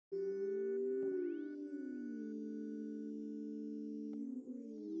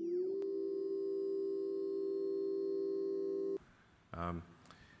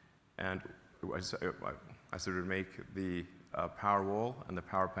And I said we'd make the power wall and the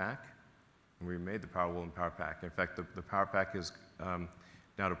power pack, and we made the power wall and power pack. In fact, the power pack is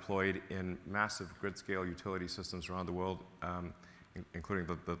now deployed in massive grid-scale utility systems around the world, including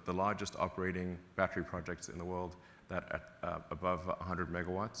the largest operating battery projects in the world that at above 100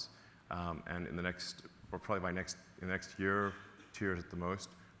 megawatts. And in the next, or probably in the next year, 2 years at the most,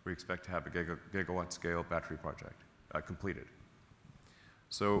 we expect to have a gigawatt scale battery project completed.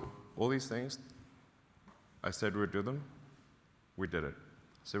 So all these things, I said we would do them, we did it.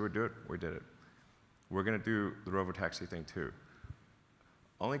 I said we'd do it, we did it. We're going to do the Robotaxi thing too.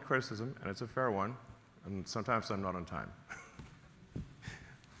 Only criticism, and it's a fair one, and sometimes I'm not on time.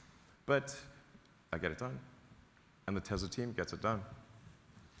 But I get it done, and the Tesla team gets it done.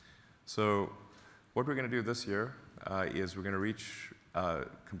 So what we're going to do this year is we're going to reach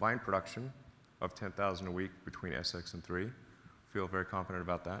combined production of 10,000 a week between SX and 3. Feel very confident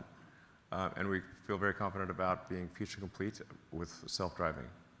about that. And we feel very confident about being feature complete with self-driving.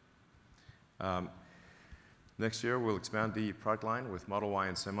 Next year, we'll expand the product line with Model Y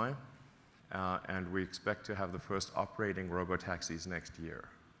and Semi, and we expect to have the first operating Robotaxis next year,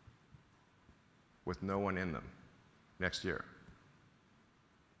 with no one in them next year.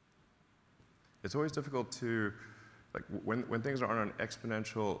 It's always difficult to, like, when things are on an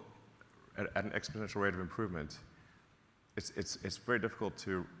exponential, at an exponential rate of improvement, it's very difficult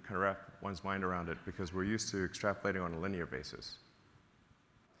to kind of wrap one's mind around it because we're used to extrapolating on a linear basis.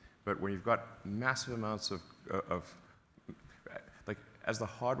 But when you've got massive amounts of like, as the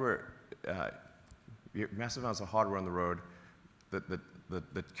hardware, massive amounts of hardware on the road,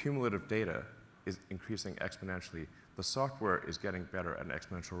 the cumulative data is increasing exponentially. The software is getting better at an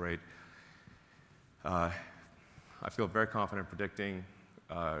exponential rate. I feel very confident predicting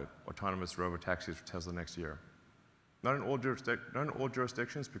autonomous robotaxis for Tesla next year. Not in all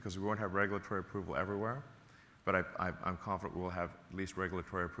jurisdictions because we won't have regulatory approval everywhere, but I'm confident we will have at least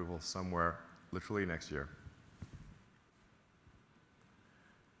regulatory approval somewhere literally next year.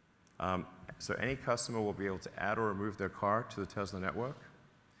 So any customer will be able to add or remove their car to the Tesla network.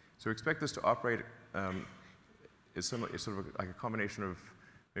 So we expect this to operate it's sort of like a combination of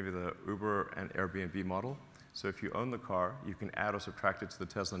maybe the Uber and Airbnb model. So if you own the car, you can add or subtract it to the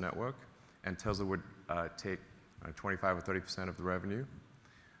Tesla network, and Tesla would take 25 or 30% of the revenue.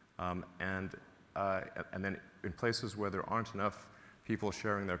 And then in places where there aren't enough people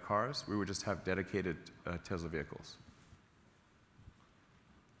sharing their cars, we would just have dedicated Tesla vehicles.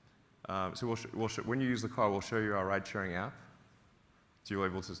 So when you use the car, we'll show you our ride-sharing app. So you'll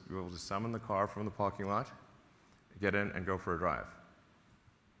be able to summon the car from the parking lot, get in, and go for a drive.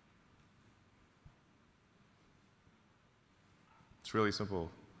 It's really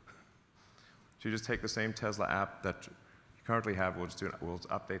simple. So you just take the same Tesla app that you currently have, we'll just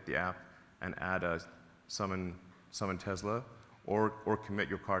update the app and add a summon Tesla or commit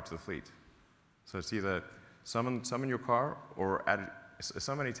your car to the fleet. So it's either summon your car or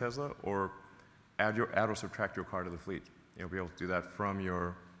summon a Tesla or add or subtract your car to the fleet. You'll be able to do that from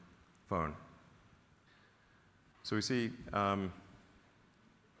your phone. So we see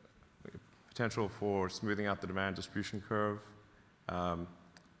potential for smoothing out the demand distribution curve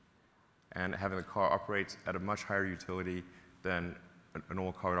and having the car operate at a much higher utility than a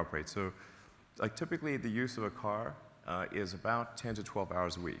normal car would operate. So like typically the use of a car is about 10 to 12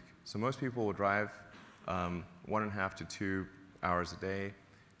 hours a week. So most people will drive 1.5 to 2 hours a day,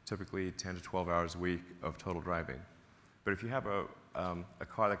 typically 10 to 12 hours a week of total driving. But if you have a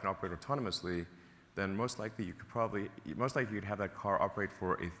car that can operate autonomously, then most likely you'd have that car operate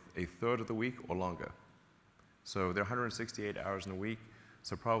for a third of the week or longer. So there are 168 hours in a week,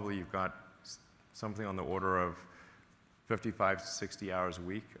 so probably you've got something on the order of 55 to 60 hours a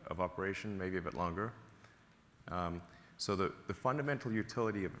week of operation, maybe a bit longer. So the fundamental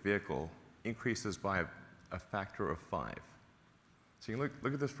utility of a vehicle increases by a factor of 5. So you can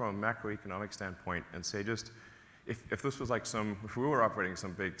look at this from a macroeconomic standpoint and say just, if this was like if we were operating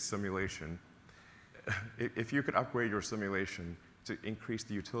some big simulation, if you could upgrade your simulation to increase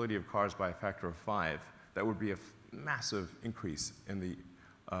the utility of cars by a factor of 5, that would be a massive increase in the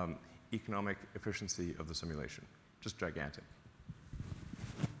economic efficiency of the simulation, just gigantic.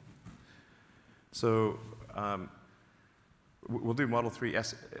 So we'll do Model 3,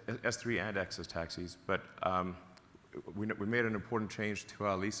 S3 and X as taxis, but we made an important change to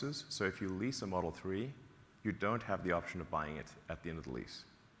our leases. So if you lease a Model 3, you don't have the option of buying it at the end of the lease.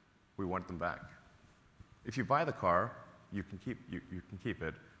 We want them back. If you buy the car, you can keep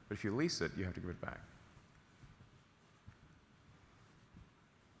it, but if you lease it, you have to give it back.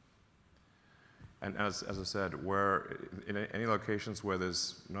 And as I said, where in any locations where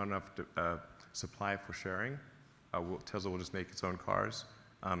there's not enough supply for sharing, Tesla will just make its own cars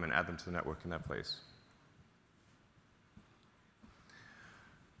and add them to the network in that place.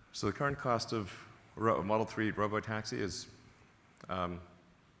 So the current cost of Model 3 Robotaxi is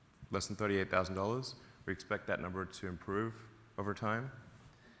less than $38,000. We expect that number to improve over time.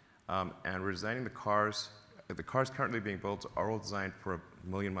 And we're designing the cars. The cars currently being built are all designed for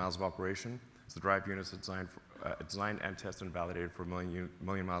 1 million miles of operation. So the drive units are designed and tested and validated for 1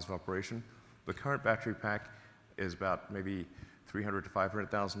 million miles of operation. The current battery pack is about maybe 300 to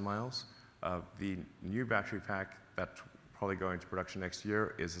 500,000 miles. The new battery pack that probably go into production next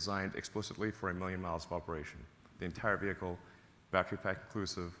year is designed explicitly for 1 million miles of operation. The entire vehicle, battery pack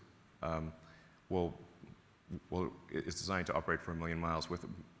inclusive, is designed to operate for 1 million miles with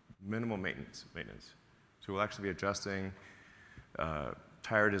minimal maintenance. So we'll actually be adjusting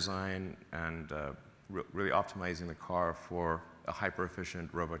tire design and really optimizing the car for a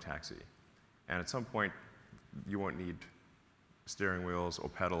hyper-efficient robotaxi. And at some point, you won't need steering wheels or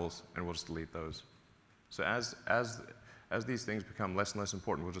pedals, and we'll just delete those. So as these things become less and less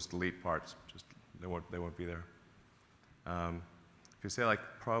important, we'll just delete parts. They won't be there. If you say like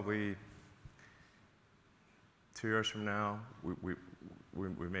probably 2 years from now, we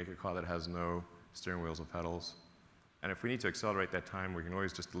make a car that has no steering wheels or pedals. And if we need to accelerate that time, we can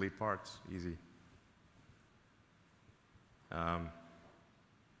always just delete parts, easy.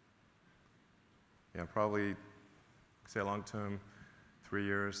 Yeah, probably, say long term, 3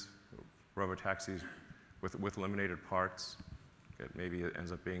 years, robotaxis with eliminated parts, maybe it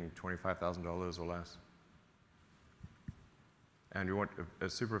ends up being $25,000 or less. And you want a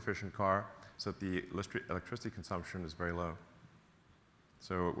super efficient car so that the electricity consumption is very low.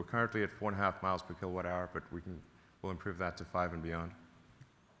 So we're currently at 4.5 miles per kilowatt hour, but we'll improve that to 5 and beyond.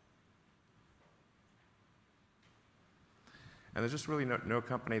 And there's just really no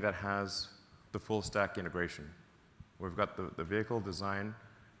company that has the full stack integration. We've got the vehicle design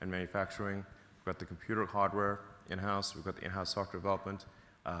and manufacturing, we've got the computer hardware in-house, we've got the in-house software development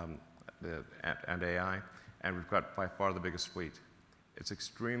and AI, and we've got by far the biggest fleet. It's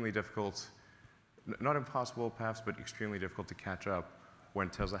extremely difficult, not impossible perhaps, but extremely difficult to catch up when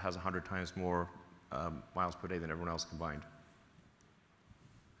Tesla has 100 times more miles per day than everyone else combined.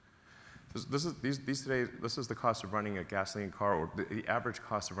 This is the cost of running a gasoline car, or the average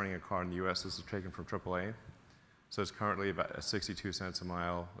cost of running a car in the US. This is taken from AAA. So it's currently about 62 cents a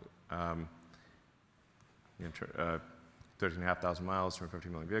mile, 13,500 miles, 250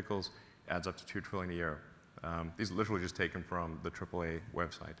 million vehicles, adds up to $2 trillion a year. These are literally just taken from the AAA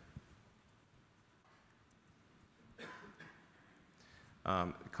website.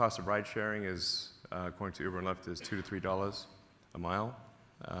 The cost of ride sharing is, according to Uber and Lyft, is $2 to $3 a mile.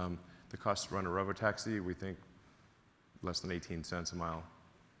 The cost to run a robotaxi, we think, less than 18 cents a mile.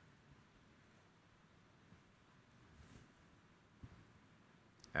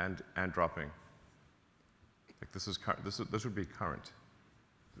 And dropping. Like this would be current.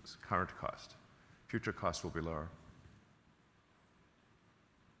 This is current cost. Future costs will be lower.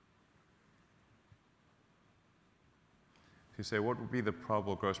 If you say, what would be the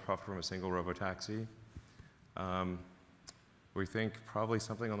probable gross profit from a single robotaxi? We think probably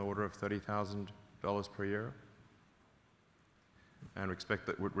something on the order of $30,000 per year. And we expect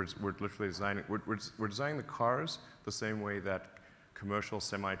that we're literally designing, we're designing the cars the same way that commercial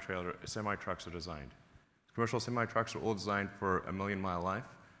semi-trucks are designed. Commercial semi-trucks are all designed for a 1 million mile life,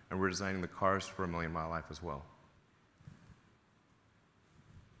 and we're designing the cars for a 1 million mile life as well.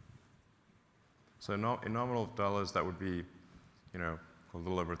 So in nominal dollars, that would be, a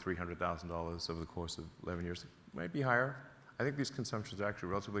little over $300,000 over the course of 11 years. It might be higher. I think these consumptions are actually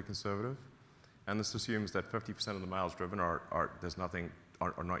relatively conservative, and this assumes that 50% of the miles driven are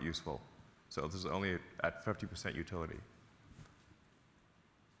not useful. So this is only at 50% utility.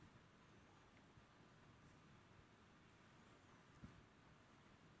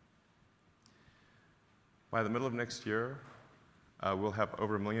 By the middle of next year, we'll have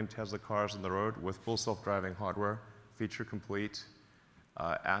over 1 million Tesla cars on the road with full self-driving hardware, feature complete,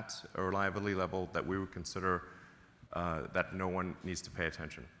 at a reliability level that we would consider that no one needs to pay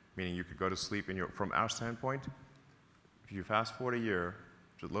attention. Meaning you could go to sleep from our standpoint, if you fast forward a year,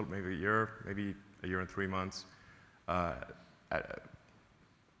 just maybe a year and 3 months, but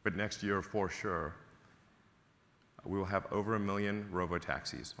next year for sure, we will have over 1 million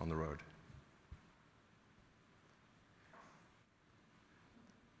robotaxis on the road.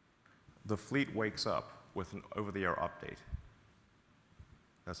 The fleet wakes up with an over-the-air update.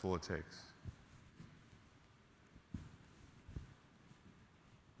 That's all it takes.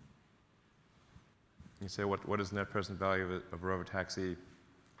 say what is net present value of a Robotaxi?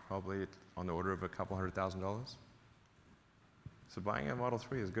 Probably on the order of a couple $100,000. So buying a Model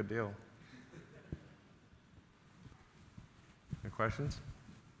 3 is a good deal. Any questions?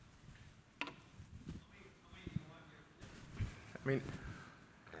 I mean,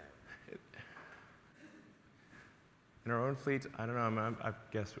 in our own fleet, I don't know, I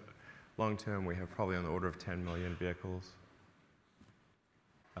guess long term we have probably on the order of 10 million vehicles.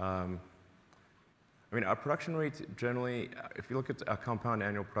 I mean, our production rate generally, if you look at our compound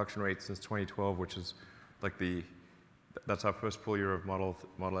annual production rate since 2012, which is like that's our first full year of Model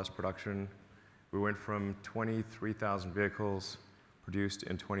S production, we went from 23,000 vehicles produced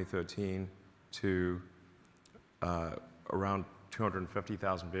in 2013 to around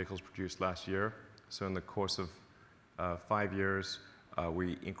 250,000 vehicles produced last year. So in the course of 5 years,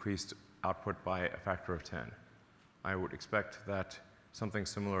 we increased output by a factor of 10. I would expect that something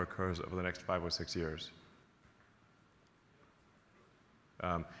similar occurs over the next 5 or 6 years.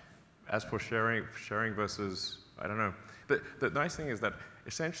 As for sharing versus, I don't know. The nice thing is that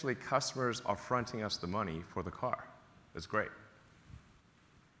essentially customers are fronting us the money for the car. It's great.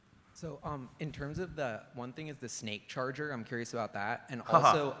 So in terms of one thing is the snake charger, I'm curious about that. And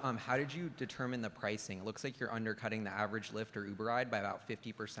also, how did you determine the pricing? It looks like you're undercutting the average Lyft or Uber ride by about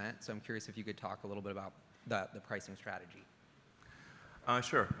 50%. So I'm curious if you could talk a little bit about the pricing strategy.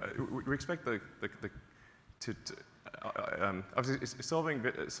 Sure. We expect obviously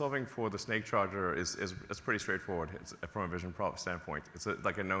solving for the snake charger is pretty straightforward. It's, from a vision standpoint. It's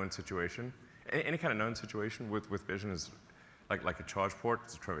like a known situation. Any kind of known situation with vision is like a charge port.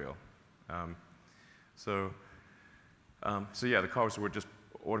 It's trivial. So yeah, the cars would just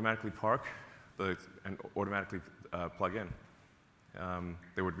automatically park and automatically plug in.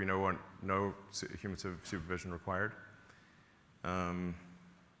 There would be no human supervision required.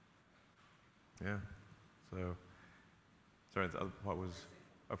 Yeah. So, sorry, the other part was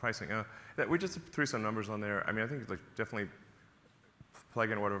pricing. We just threw some numbers on there. I mean, I think like definitely plug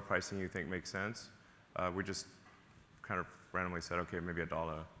in whatever pricing you think makes sense. We just kind of randomly said, okay, maybe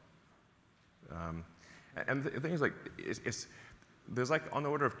 $1. And the thing is, like, there's like on the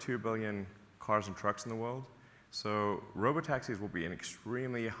order of 2 billion cars and trucks in the world. So robotaxis will be in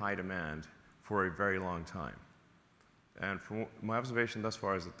extremely high demand for a very long time. And from my observation thus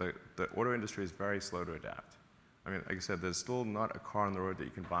far is that the auto industry is very slow to adapt. I mean, like I said, there's still not a car on the road that you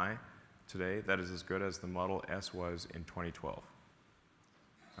can buy today that is as good as the Model S was in 2012.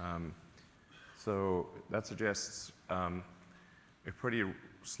 So that suggests a pretty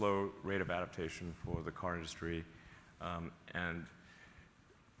slow rate of adaptation for the car industry. And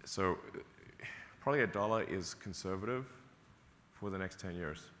so probably $1 is conservative for the next 10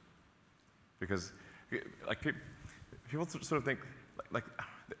 years. Because like people sort of think like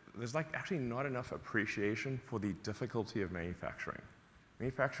there's like actually not enough appreciation for the difficulty of manufacturing.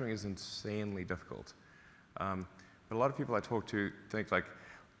 Manufacturing is insanely difficult. But a lot of people I talk to think like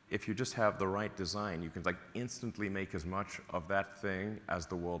if you just have the right design, you can like instantly make as much of that thing as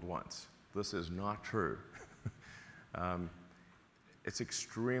the world wants. This is not true. It's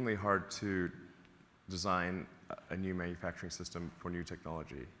extremely hard to design a new manufacturing system for new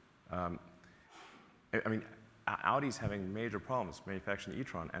technology. I mean, Audi's having major problems manufacturing the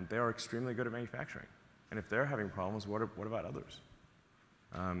e-tron, and they are extremely good at manufacturing. And if they're having problems, what about others?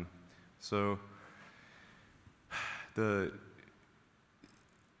 So there's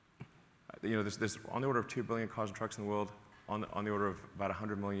on the order of 2 billion cars and trucks in the world, on the order of about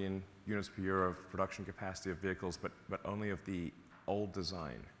 100 million units per year of production capacity of vehicles, but only of the old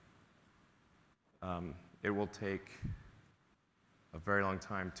design. It will take a very long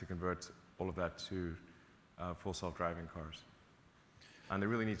time to convert all of that to full self-driving cars. And they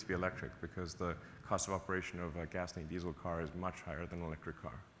really need to be electric because the cost of operation of a gasoline diesel car is much higher than an electric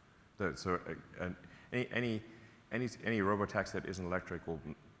car. So any robotaxi that isn't electric will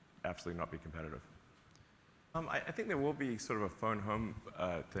absolutely not be competitive. I think there will be sort of a phone home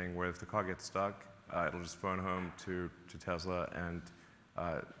thing where if the car gets stuck, it'll just phone home to Tesla and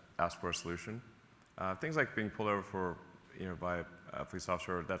ask for a solution. Things like being pulled over for, by a police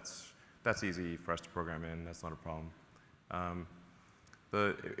officer, that's easy for us to program in. That's not a problem.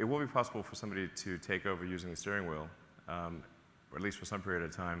 It will be possible for somebody to take over using the steering wheel, or at least for some period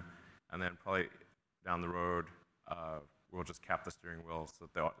of time, and then probably down the road, we'll just cap the steering wheel so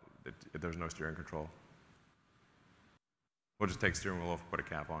that there's no steering control. We'll just take steering wheel off, put a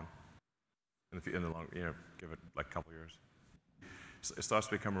cap on, and in the long, give it like a couple years. It starts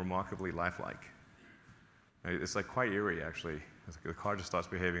to become remarkably lifelike. It's like quite eerie, actually. The car just starts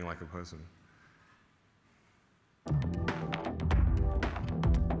behaving like a person.